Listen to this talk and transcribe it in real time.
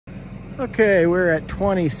Okay, we're at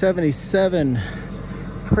 2077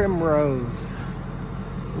 Primrose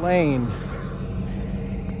Lane.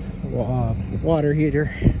 Water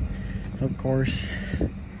heater, of course.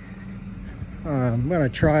 I'm gonna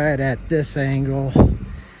try it at this angle,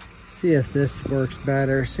 see if this works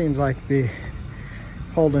better. Seems like the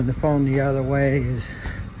holding the phone the other way is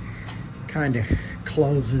kind of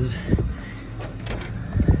closes.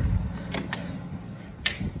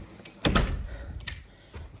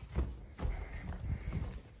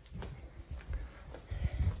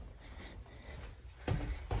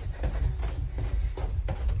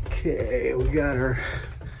 Okay, we got our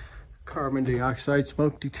carbon dioxide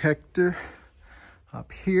smoke detector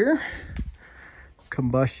up here.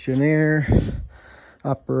 Combustion air,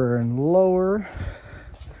 upper and lower.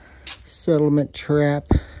 Settlement trap,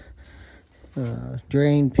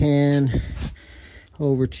 drain pan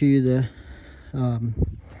over to the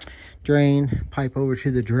drain, pipe over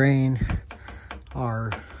to the drain.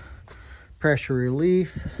 Our pressure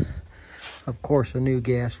relief, of course, a new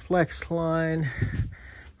gas flex line.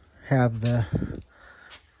 Have the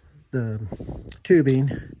tubing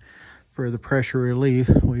for the pressure relief.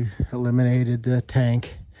 We eliminated the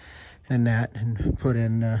tank and that and put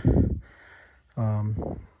in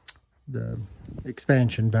the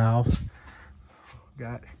expansion valve.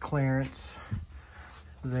 Got clearance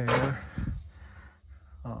there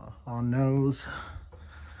on those.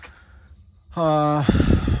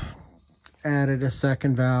 Added a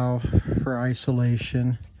second valve for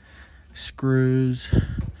isolation, screws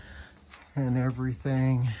and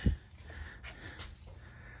everything.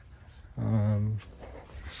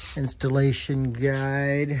 Installation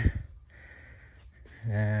guide,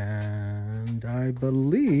 and I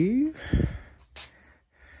believe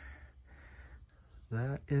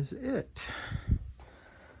that is it.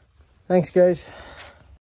 Thanks, guys.